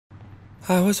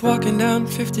I was walking down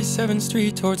 57th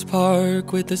Street towards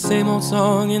Park with the same old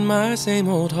song in my same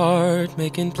old heart,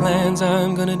 making plans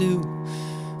I'm gonna do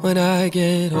when I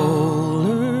get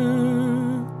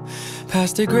older.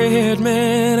 Past a gray-haired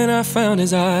man and I found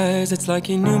his eyes. It's like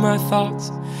he knew my thoughts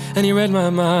and he read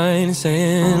my mind,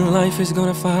 saying life is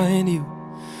gonna find you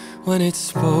when it's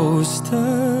supposed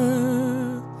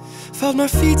to. Felt my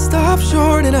feet stop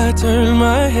short and I turned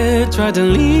my head, tried to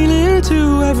lean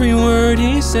into every word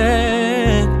he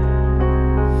said.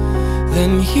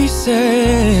 Then he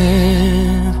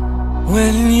said,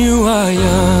 when you are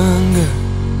younger,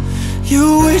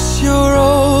 you wish you're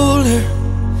older.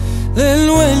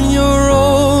 Then when you're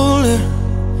older,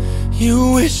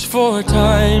 you wish for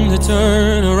time to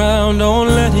turn around. Don't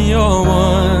let your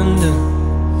wonder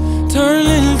turn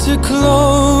into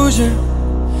closure.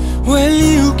 When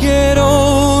you get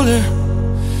older,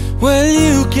 when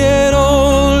you get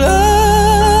older.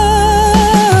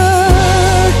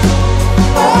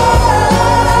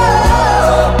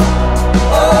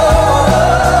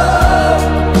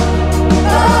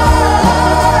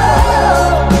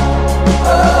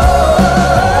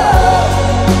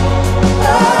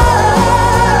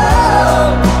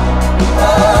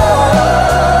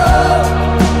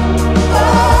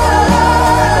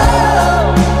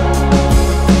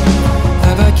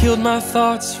 My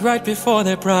thoughts right before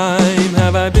their prime?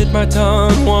 Have I bit my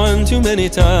tongue one too many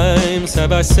times?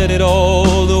 Have I said it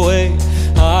all the way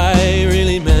I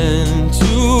really meant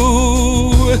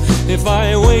to? If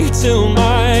I wait till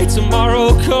my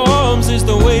tomorrow comes, is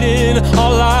the waiting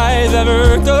all I've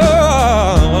ever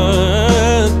done?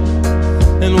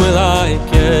 And will I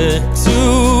get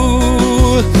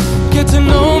to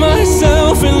know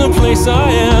myself in the place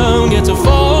I am, get to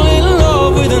fall in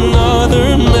love with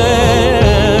another man?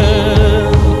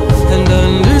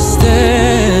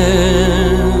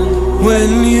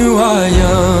 When you are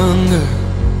younger,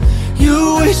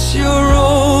 you wish you're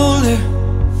older.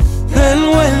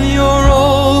 Then when you're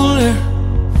older,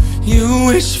 you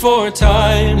wish for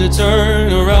time to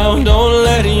turn around. Don't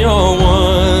let your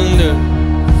wonder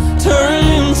turn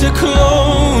into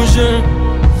closure.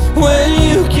 When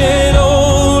you get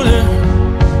older,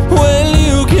 when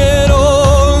you get older.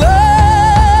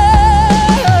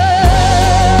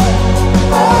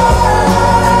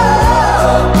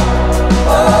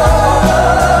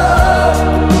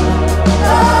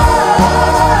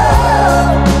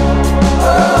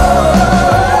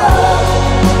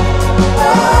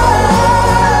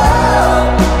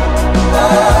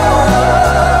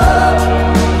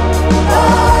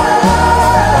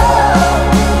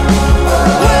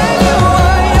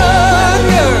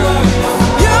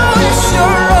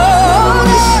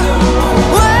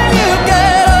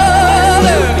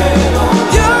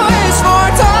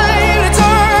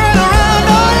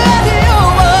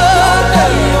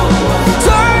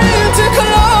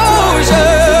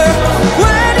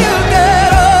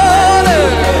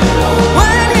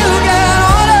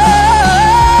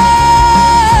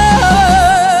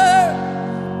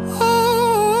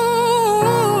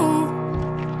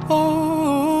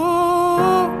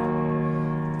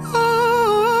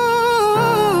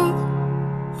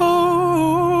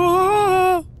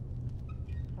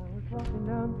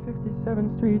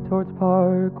 Street towards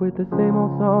Park with the same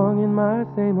old song in my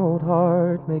same old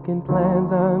heart, making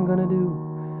plans I'm gonna do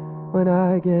when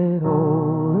I get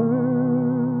older.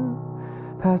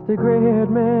 Past a gray-haired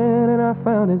man and I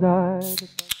found his eyes.